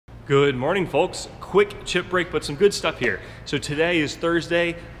Good morning, folks. Quick chip break, but some good stuff here. So today is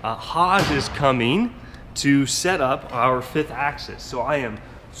Thursday. Haas is coming to set up our 5th axis. So I am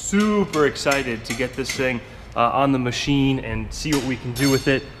super excited to get this thing on the machine and see what we can do with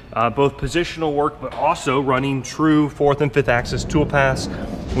it. Both positional work, but also running true 4th and 5th axis tool paths.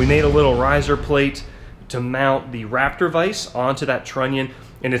 We made a little riser plate to mount the Raptor vise onto that trunnion.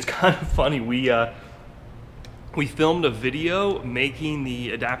 And it's kind of funny, we filmed a video making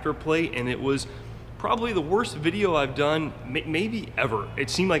the adapter plate, and it was probably the worst video I've done maybe ever. It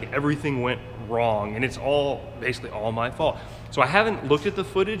seemed like everything went wrong, and it's basically all my fault. So I haven't looked at the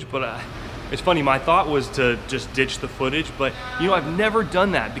footage, but it's funny, my thought was to just ditch the footage, but you know, I've never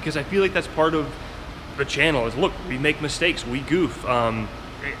done that because I feel like that's part of the channel is, look, we make mistakes, we goof,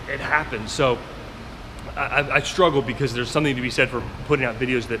 it happens. So I struggle because there's something to be said for putting out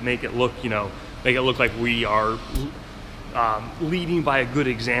videos that make it look, make it look like we are leading by a good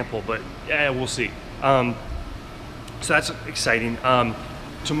example, but we'll see. So that's exciting.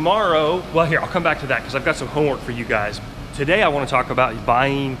 Tomorrow, well, here, I'll come back to that because I've got some homework for you guys. Today I want to talk about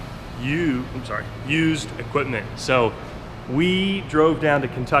buying used equipment. So we drove down to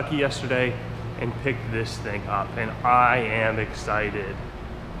Kentucky yesterday and picked this thing up, and I am excited.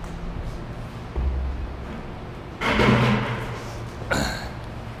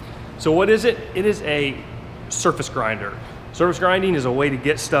 So what is it? It is a surface grinder. Surface grinding is a way to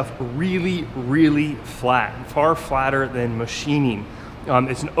get stuff really, really flat, far flatter than machining.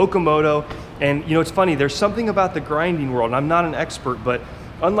 It's an Okamoto, and it's funny, there's something about the grinding world, and I'm not an expert, but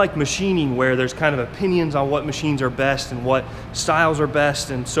unlike machining where there's kind of opinions on what machines are best and what styles are best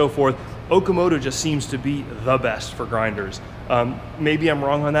and so forth, Okamoto just seems to be the best for grinders. Maybe I'm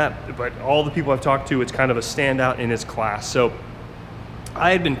wrong on that, but all the people I've talked to, it's kind of a standout in its class. So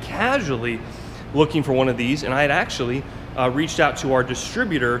I had been casually looking for one of these, and I had actually reached out to our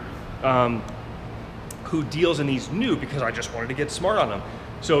distributor who deals in these new because I just wanted to get smart on them.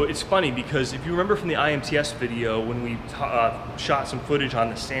 So it's funny because if you remember from the IMTS video when we shot some footage on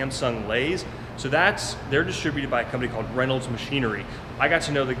the Samsung lathes, so they're distributed by a company called Reynolds Machinery. I got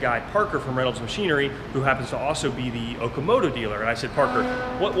to know the guy Parker from Reynolds Machinery, who happens to also be the Okamoto dealer, and I said, Parker,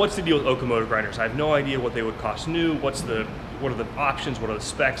 what's the deal with Okamoto grinders? I have no idea what they would cost new. What are the options? What are the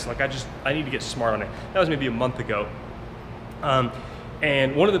specs? Like I need to get smart on it. That was maybe a month ago.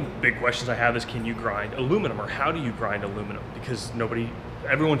 And one of the big questions I have is, can you grind aluminum, or how do you grind aluminum? Because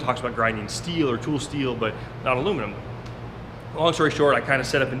everyone talks about grinding steel or tool steel, but not aluminum. Long story short, I kind of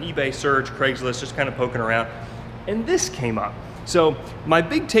set up an eBay search, Craigslist, just kind of poking around, and this came up. So my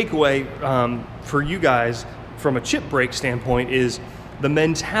big takeaway for you guys from a chip break standpoint is the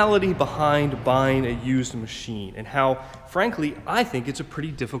mentality behind buying a used machine and how, frankly, I think it's a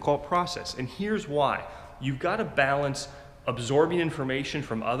pretty difficult process. And here's why. You've got to balance absorbing information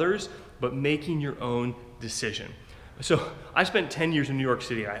from others, but making your own decision. So I spent 10 years in New York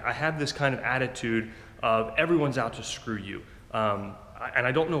City. I have this kind of attitude of everyone's out to screw you. And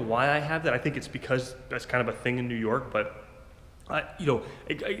I don't know why I have that. I think it's because that's kind of a thing in New York, but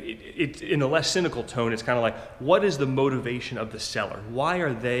in a less cynical tone, it's kind of like, what is the motivation of the seller? Why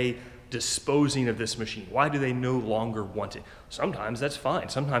are they disposing of this machine? Why do they no longer want it? Sometimes that's fine.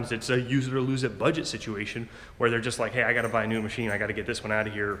 Sometimes it's a use it or lose it budget situation where they're just like, hey, I got to buy a new machine. I got to get this one out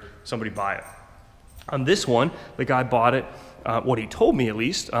of here. Somebody buy it. On this one, the guy bought it. What he told me, at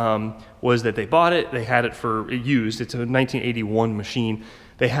least, was that they bought it. They had it for used. It's a 1981 machine.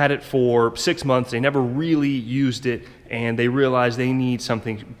 They had it for 6 months. They never really used it, and they realized they need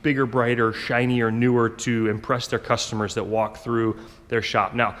something bigger, brighter, shinier, newer to impress their customers that walk through their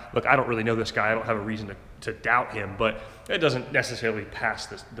shop. Now, look, I don't really know this guy. I don't have a reason to doubt him, but it doesn't necessarily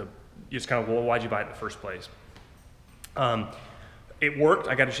pass it's kind of, well, why'd you buy it in the first place? It worked.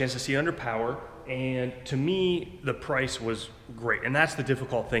 I got a chance to see it under power, and to me, the price was great. And that's the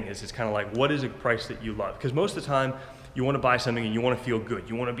difficult thing is it's kind of like, what is a price that you love? Because most of the time, you want to buy something and you want to feel good.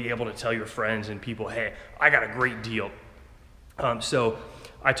 You want to be able to tell your friends and people, hey, I got a great deal. So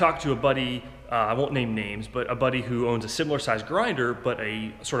I talked to a buddy, I won't name names, but a buddy who owns a similar size grinder, but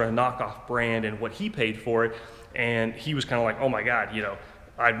a sort of knockoff brand and what he paid for it. And he was kind of like, oh my God,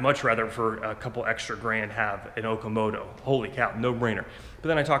 I'd much rather for a couple extra grand have an Okamoto. Holy cow, no brainer. But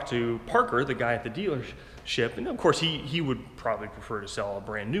then I talked to Parker, the guy at the dealership, and of course he would probably prefer to sell a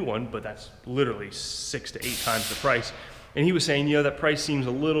brand new one, but that's literally 6 to 8 times the price. And he was saying, that price seems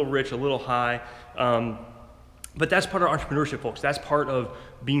a little rich, a little high. But that's part of entrepreneurship, folks. That's part of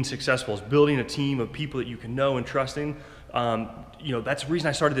being successful, is building a team of people that you can know and trust in. That's the reason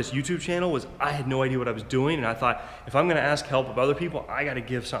I started this YouTube channel, was I had no idea what I was doing, and I thought, if I'm gonna ask help of other people, I gotta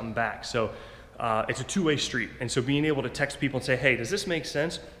give something back. So it's a two-way street. And so being able to text people and say, hey, does this make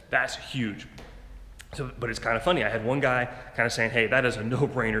sense? That's huge. So, but it's kind of funny. I had one guy kind of saying, hey, that is a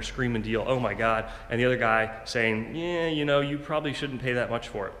no-brainer, screaming deal, oh my God. And the other guy saying, yeah, you know, you probably shouldn't pay that much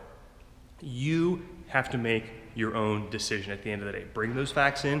for it. You have to make your own decision at the end of the day. Bring those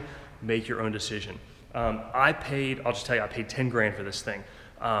facts in, make your own decision. I'll just tell you, I paid 10 grand for this thing.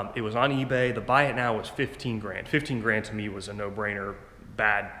 It was on eBay. The buy it now was 15 grand. 15 grand to me was a no-brainer,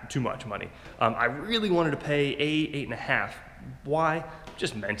 bad, too much money. I really wanted to pay 8.5. Why?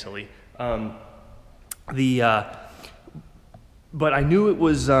 Just mentally. But I knew it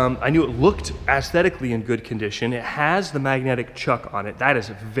was, I knew it looked aesthetically in good condition. It has the magnetic chuck on it. That is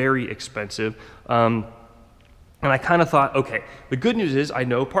very expensive. And I kind of thought, okay, the good news is I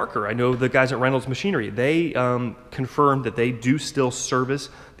know Parker. I know the guys at Reynolds Machinery. They confirmed that they do still service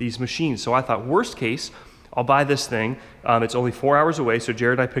these machines. So I thought, worst case, I'll buy this thing. It's only 4 hours away, so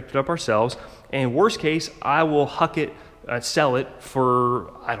Jared and I picked it up ourselves. And worst case, I will huck it, sell it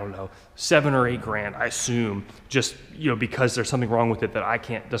for, I don't know, 7 or 8 grand, I assume, just, you know, because there's something wrong with it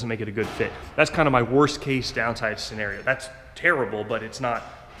that doesn't make it a good fit. That's kind of my worst case downside scenario. That's terrible, but it's not,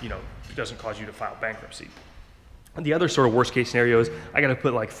 you know, it doesn't cause you to file bankruptcy. And the other sort of worst case scenario is I got to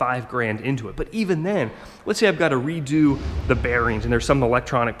put like 5 grand into it. But even then, let's say I've got to redo the bearings and there's some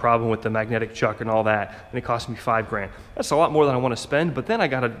electronic problem with the magnetic chuck and all that, and it costs me 5 grand. That's a lot more than I want to spend, but then I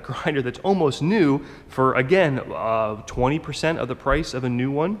got a grinder that's almost new for, again, 20% of the price of a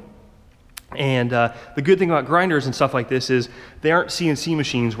new one. And the good thing about grinders and stuff like this is they aren't CNC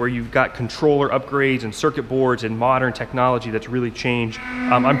machines where you've got controller upgrades and circuit boards and modern technology that's really changed.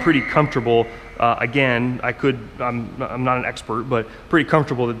 I'm pretty comfortable. Again, I'm not an expert, but pretty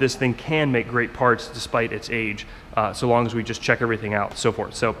comfortable that this thing can make great parts despite its age, so long as we just check everything out and so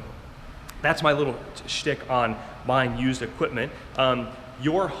forth. So that's my little shtick on buying used equipment.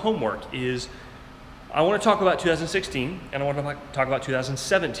 Your homework is, I want to talk about 2016 and I want to talk about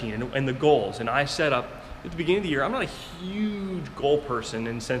 2017 and the goals. And I set up at the beginning of the year, I'm not a huge goal person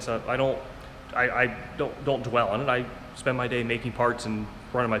in the sense that I don't dwell on it. I spend my day making parts and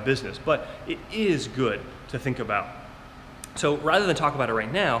running my business, but it is good to think about. So rather than talk about it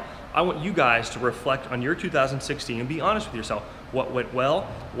right now, I want you guys to reflect on your 2016 and be honest with yourself. What went well,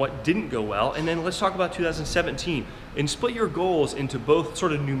 what didn't go well, and then let's talk about 2017 and split your goals into both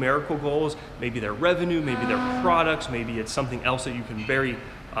sort of numerical goals, maybe their revenue, maybe their products, maybe it's something else that you can very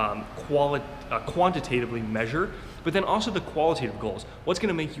quantitatively measure, but then also the qualitative goals. What's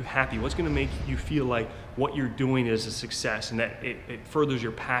gonna make you happy? What's gonna make you feel like what you're doing is a success and that it furthers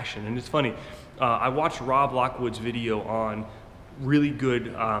your passion? And it's funny, I watched Rob Lockwood's video on really good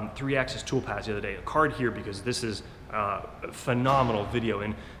 3-axis tool paths the other day. A card here because this is a phenomenal video.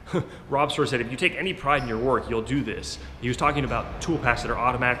 And Rob sort of said, if you take any pride in your work, you'll do this. He was talking about tool paths that are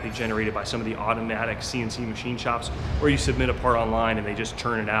automatically generated by some of the automatic CNC machine shops where you submit a part online and they just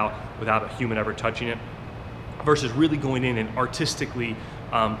churn it out without a human ever touching it, versus really going in and artistically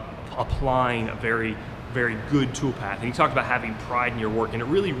applying a very, very good tool path. And he talked about having pride in your work, and it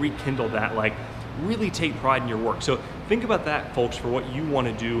really rekindled that, like, really take pride in your work. So think about that, folks, for what you want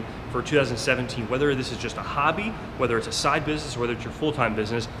to do for 2017, whether this is just a hobby, whether it's a side business, or whether it's your full-time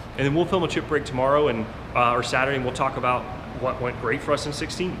business. And then we'll film a chip break tomorrow and or Saturday, and we'll talk about what went great for us in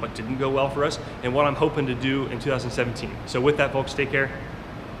 16, what didn't go well for us, and what I'm hoping to do in 2017. So with that, folks, take care.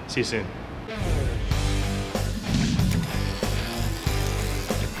 See you soon.